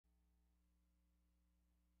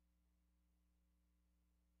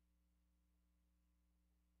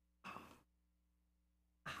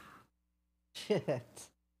shit.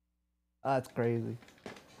 That's crazy.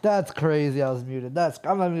 That's crazy. I was muted. I'm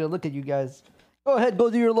not even gonna look at you guys. Go ahead, go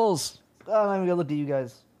do your lols. I'm not even gonna look at you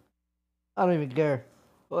guys. I don't even care.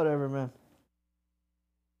 Whatever, man.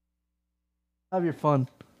 Have your fun.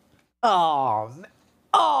 Oh, man.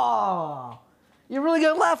 Oh, you're really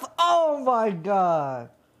gonna laugh? Oh my god.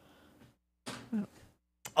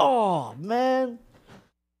 Oh man.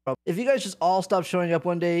 If you guys just all stopped showing up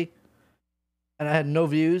one day and I had no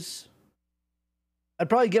views, I'd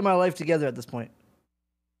probably get my life together at this point.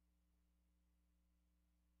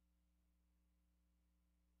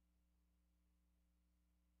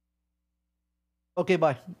 Okay,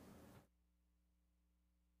 bye.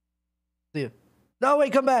 See you. No,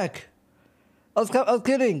 wait, come back. I was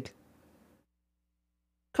kidding.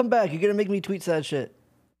 Come back. You're gonna make me tweet sad shit.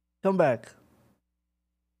 Come back.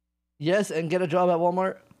 Yes, and get a job at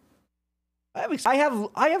Walmart. I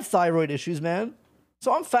have thyroid issues, man.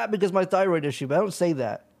 So I'm fat because of my thyroid issue, but I don't say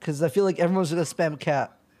that because I feel like everyone's gonna spam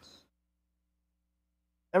cap.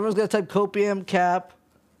 Everyone's gonna type copium cap.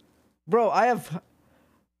 Bro, I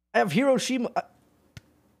have Hiroshima.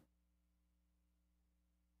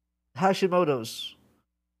 Hashimoto's.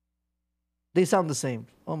 They sound the same.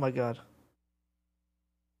 Oh my god.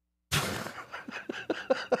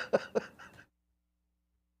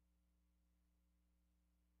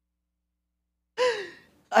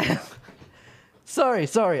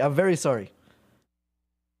 Sorry. I'm very sorry.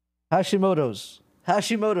 Hashimoto's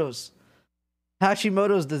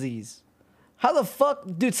disease. How the fuck,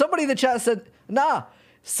 dude? Somebody in the chat said nah.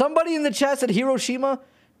 Somebody in the chat said Hiroshima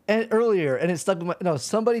and earlier, and it stuck with my. No,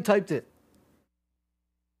 somebody typed it.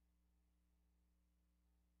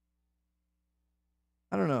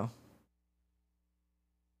 I don't know.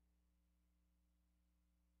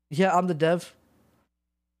 Yeah, I'm the dev.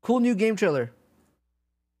 Cool new game trailer.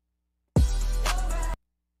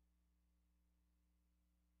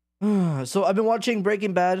 So I've been watching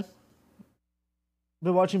Breaking Bad.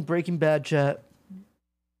 Chat.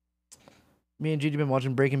 Me and Gigi been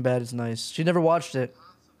watching Breaking Bad. It's nice. She never watched it.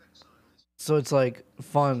 So it's like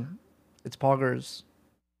fun. It's poggers.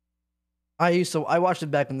 I watched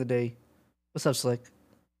it back in the day. What's up, Slick?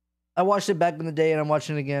 I watched it back in the day and I'm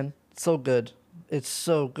watching it again. It's so good. It's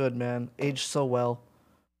so good, man. Aged so well.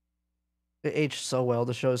 It aged so well.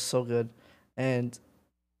 The show is so good. And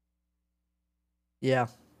yeah.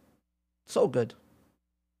 So good.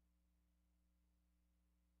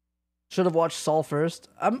 Should have watched Saul first.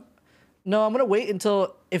 No, I'm gonna wait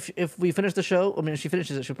until if we finish the show. I mean, if she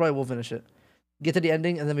finishes it, she probably will finish it. Get to the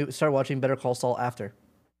ending, and then we start watching Better Call Saul after.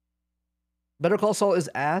 Better Call Saul is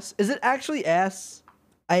ass. Is it actually ass?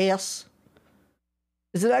 Ass.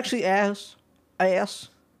 Is it actually ass? Ass.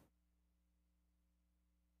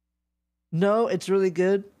 No, it's really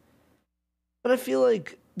good. But I feel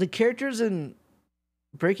like the characters in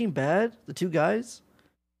Breaking Bad, the two guys,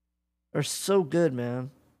 are so good,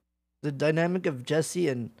 man. The dynamic of Jesse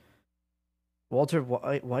and Walter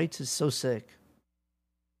White is so sick.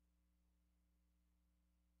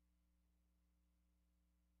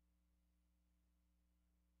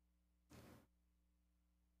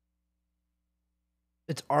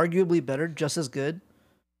 It's arguably better, just as good.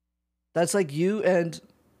 That's like you and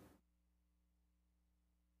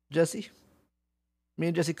Jesse. Me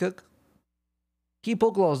and Jesse Cook. Key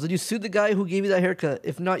Pokelawls, did you sue the guy who gave you that haircut?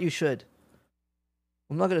 If not, you should.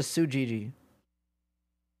 I'm not gonna sue Gigi.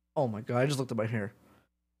 Oh my god, I just looked at my hair.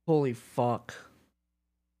 Holy fuck.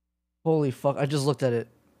 Holy fuck, I just looked at it.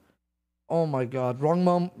 Oh my god, wrong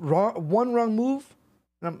wrong move,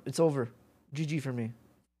 and it's over. GG for me.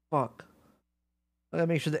 Fuck. I gotta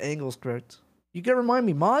make sure the angle's correct. You gotta remind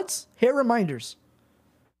me, mods? Hair reminders.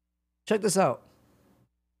 Check this out.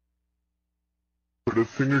 Put a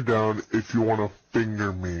finger down if you wanna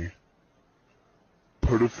finger me.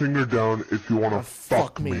 Put a finger down if you wanna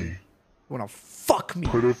fuck me. You wanna fuck me?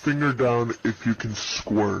 Put a finger down if you can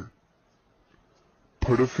squirt.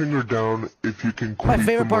 Put a finger down if you can my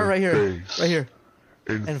favorite part right here. Right here.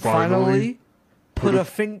 And finally, put a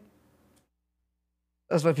finger.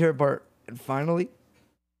 That's my favorite part. And finally.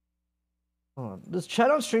 Hold on. Does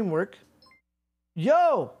chat on stream work?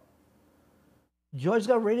 Yo! Yours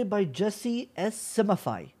got rated by Jesse S.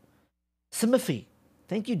 Simify. Simify.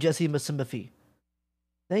 Thank you, Jesse Simify.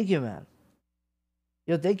 Thank you, man.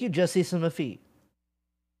 Yo, thank you, Jesse Simify.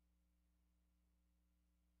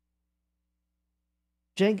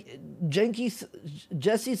 Jesse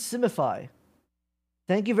Simify.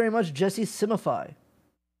 Thank you very much, Jesse Simify.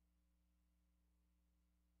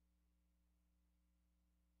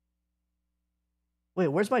 Wait,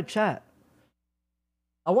 where's my chat?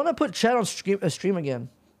 I want to put chat on stream again.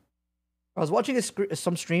 I was watching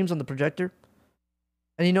some streams on the projector,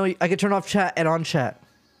 And you know, I could turn off chat and on chat.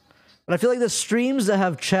 But I feel like the streams that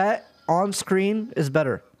have chat on screen is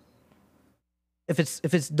better. If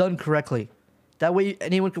it's done correctly. That way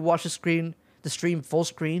anyone could watch the stream full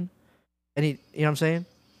screen. And you know what I'm saying?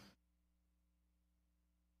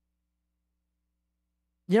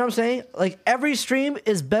 You know what I'm saying? Like, every stream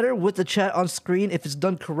is better with the chat on screen if it's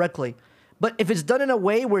done correctly. But if it's done in a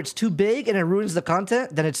way where it's too big and it ruins the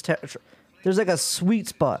content, then it's there's like a sweet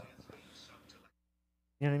spot.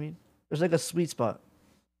 You know what I mean? There's like a sweet spot.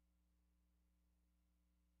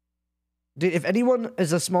 Dude, if anyone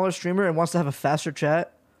is a smaller streamer and wants to have a faster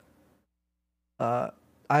chat, I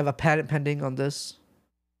have a patent pending on this.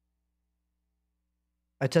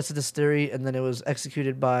 I tested this theory and then it was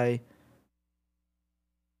executed by...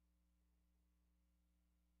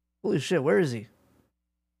 Holy shit, where is he?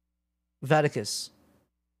 Vaticus.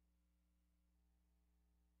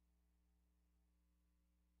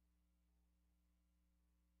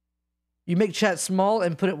 You make chat small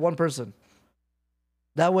and put it one person.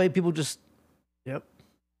 That way people just... Yep.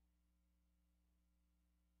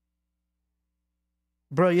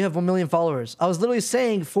 Bro, you have 1 million followers. I was literally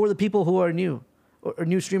saying for the people who are new. Or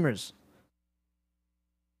new streamers.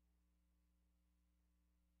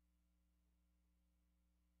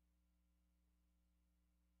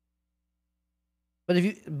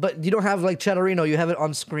 But you don't have like Chatterino, you have it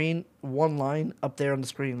on screen, one line up there on the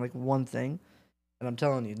screen, like one thing. And I'm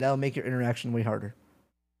telling you, that'll make your interaction way harder.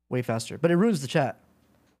 Way faster. But it ruins the chat.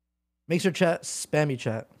 Makes your chat spammy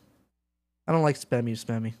chat. I don't like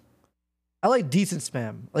spammy. I like decent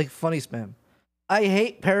spam, like funny spam. I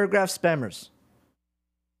hate paragraph spammers.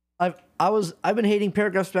 I've been hating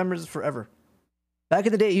paragraph spammers forever. Back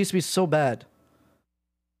in the day, it used to be so bad.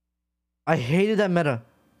 I hated that meta.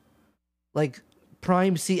 Like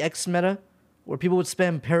Prime CX meta, where people would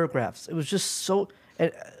spam paragraphs. It was just so...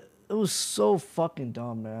 It was so fucking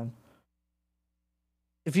dumb, man.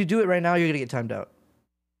 If you do it right now, you're gonna get timed out.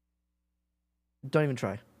 Don't even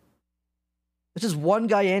try. It's just one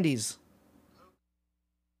guy Andy's.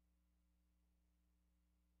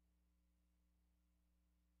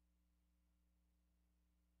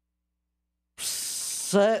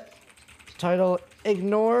 Set title,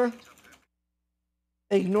 ignore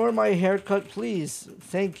my haircut, please.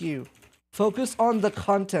 Thank you. Focus on the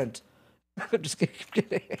content. I'm just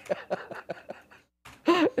kidding.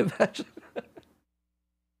 Imagine.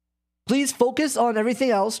 Please focus on everything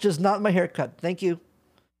else, just not my haircut. Thank you.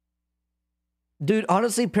 Dude,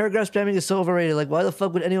 honestly, paragraph spamming is so overrated. Like, why the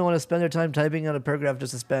fuck would anyone want to spend their time typing out a paragraph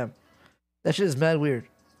just to spam? That shit is mad weird.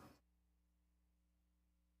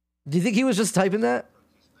 Do you think he was just typing that?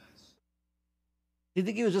 Do you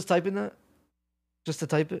think he was just typing that? Just to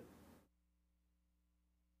type it?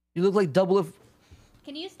 You look like double if...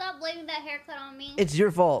 Can you stop blaming that haircut on me? It's your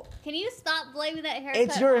fault. Can you stop blaming that haircut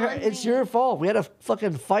on me? It's your fault. We had a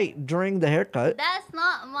fucking fight during the haircut. That's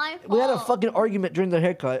not my fault. We had a fucking argument during the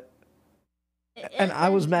haircut. And I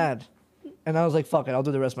was mad. And I was like, fuck it, I'll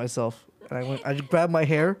do the rest myself. And I just grabbed my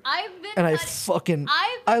hair. I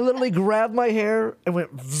literally grabbed my hair and went...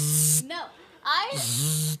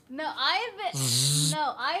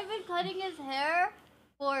 I've been cutting his hair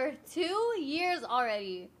for 2 years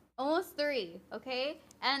already. Almost 3, okay?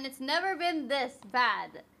 And it's never been this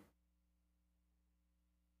bad.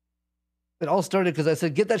 It all started because I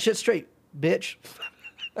said, get that shit straight, bitch.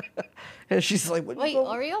 And she's like, what? Wait,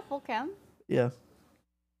 Oreo full cam? Yeah.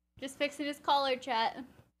 Just fixing his collar, chat.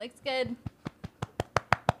 Looks good.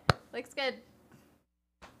 Looks good.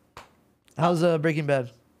 How's Breaking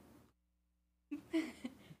Bad?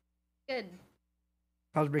 Good.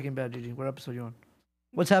 How's Breaking Bad, Gigi? What episode are you on?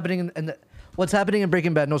 What's happening what's happening in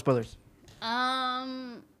Breaking Bad? No spoilers.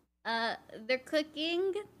 They're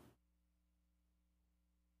cooking.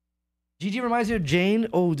 Gigi reminds me of Jane.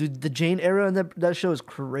 Oh, dude, the Jane era in that show is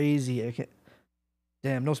crazy. I can't...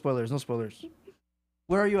 Damn, no spoilers, no spoilers.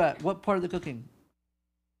 Where are you at? What part of the cooking?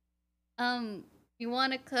 You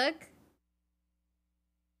want to cook?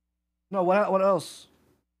 No, what else?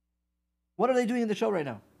 What are they doing in the show right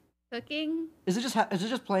now? Cooking. Is it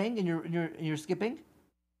just playing and you're skipping?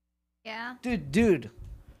 Yeah. Dude.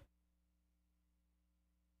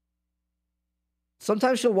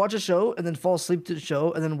 Sometimes she'll watch a show and then fall asleep to the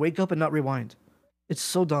show and then wake up and not rewind. It's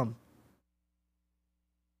so dumb.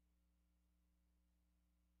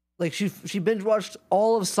 Like she binge watched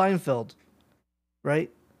all of Seinfeld, right?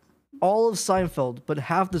 All of Seinfeld, but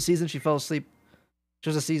half the season she fell asleep.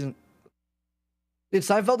 Just a season. Dude,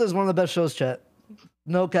 Seinfeld is one of the best shows, chat.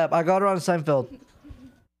 No cap. I got her on Seinfeld.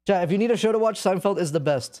 Chat, if you need a show to watch, Seinfeld is the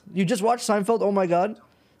best. You just watched Seinfeld? Oh my god.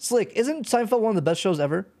 Slick, isn't Seinfeld one of the best shows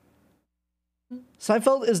ever?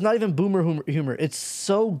 Seinfeld is not even boomer humor. It's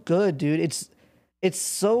so good, dude. It's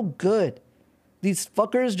so good. These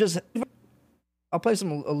fuckers just... I'll play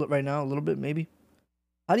some right now, a little bit, maybe.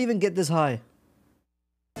 How do you even get this high?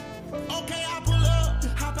 Okay, I pull up,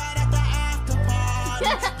 hop out at the after party.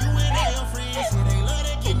 You and all your friends say they love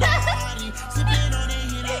to get naughty. Sipping on that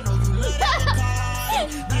hit, I know you love that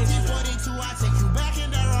Bacardi. 1942, I take you back in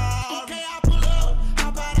the raw. Okay, I pull up,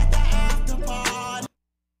 hop out at the after party.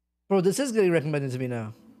 Bro, this is getting recommended to me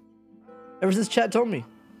now. Ever since chat told me.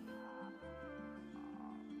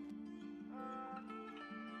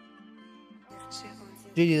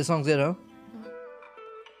 GG, the song's good, huh?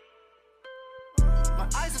 My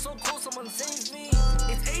eyes are so cold, someone saves me.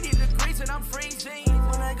 It's 80 degrees and I'm freezing.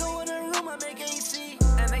 When I go in a room, I make AC.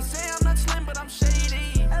 And they say I'm not slim, but I'm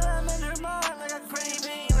shady. And I'm in her mind like a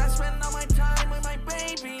craving. I spend all my time with my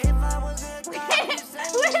baby. If I was a guy, you say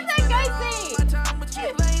What did that guy say? my time with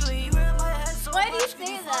you lately. Wear my head so Why do you much, say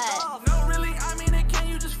can fuck that? off? No, really, I mean it. Can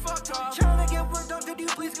you just fuck off? Trying to get work done, could you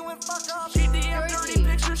please go and fuck off? She DM dirty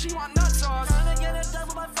pictures, she want nut sauce. Trying to get it done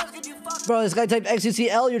with my friends, could you fuck Bro, this guy typed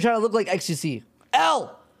XCCL, you're trying to look like XCC.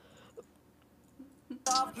 L!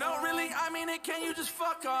 off? No, really, I mean it. Can you just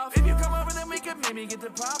fuck off? If you come over, then we can maybe get the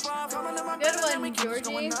pop off. Come into my Good bed, then one, we keep just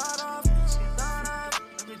Georgie. going nut off. Nut off,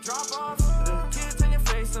 let me drop off. The kids in your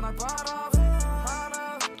face, and I pot off. Pot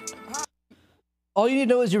off. All you need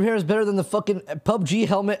to know is your hair is better than the fucking PUBG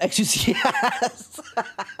helmet XCC has.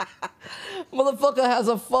 Motherfucker has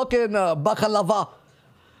a fucking baklava.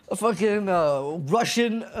 A fucking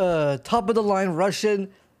Russian, top of the line Russian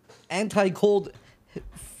anti-cold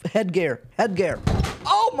headgear.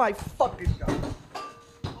 Oh my fucking god.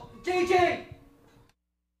 JJ!